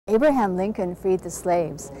Abraham Lincoln freed the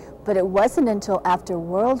slaves, but it wasn't until after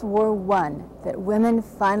World War I that women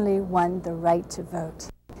finally won the right to vote.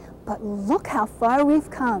 But look how far we've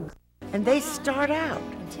come. And they start out,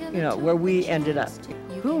 where we ended up.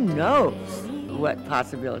 Who knows what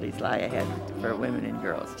possibilities lie ahead for women and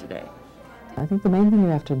girls today? I think the main thing you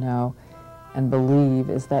have to know and believe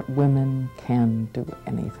is that women can do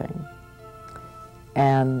anything.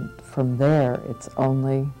 And from there, it's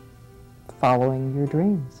only following your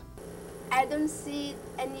dreams. I don't see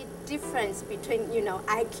any difference between,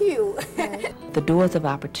 IQ. The doors of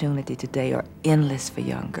opportunity today are endless for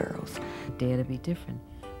young girls. Dare to be different.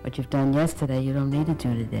 What you've done yesterday, you don't need to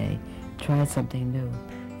do today. Try something new.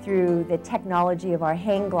 Through the technology of our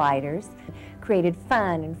hang gliders, created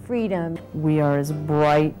fun and freedom. We are as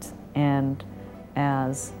bright and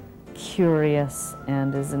as curious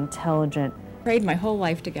and as intelligent. I prayed my whole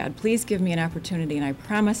life to God, please give me an opportunity, and I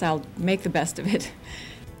promise I'll make the best of it.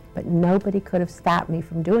 But nobody could have stopped me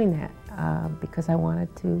from doing that because I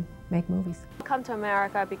wanted to make movies. Come to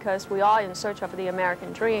America because we are in search of the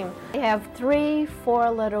American dream. I have 3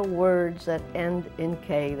 4-letter words that end in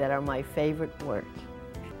K that are my favorite words.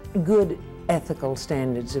 Good ethical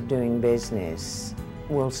standards of doing business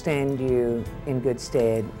will stand you in good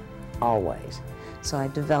stead always. So I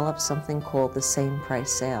developed something called the same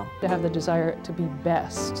price sale. To have the desire to be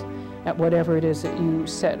best at whatever it is that you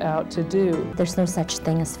set out to do. There's no such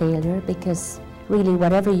thing as failure because really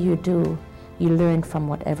whatever you do, you learn from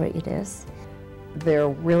whatever it is. There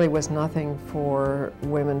really was nothing for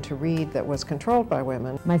women to read that was controlled by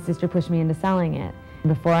women. My sister pushed me into selling it.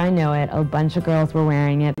 Before I know it, a bunch of girls were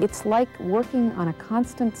wearing it. It's like working on a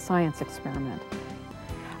constant science experiment.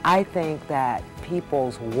 I think that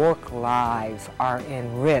people's work lives are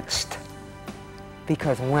enriched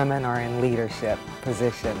because women are in leadership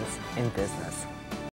positions in business.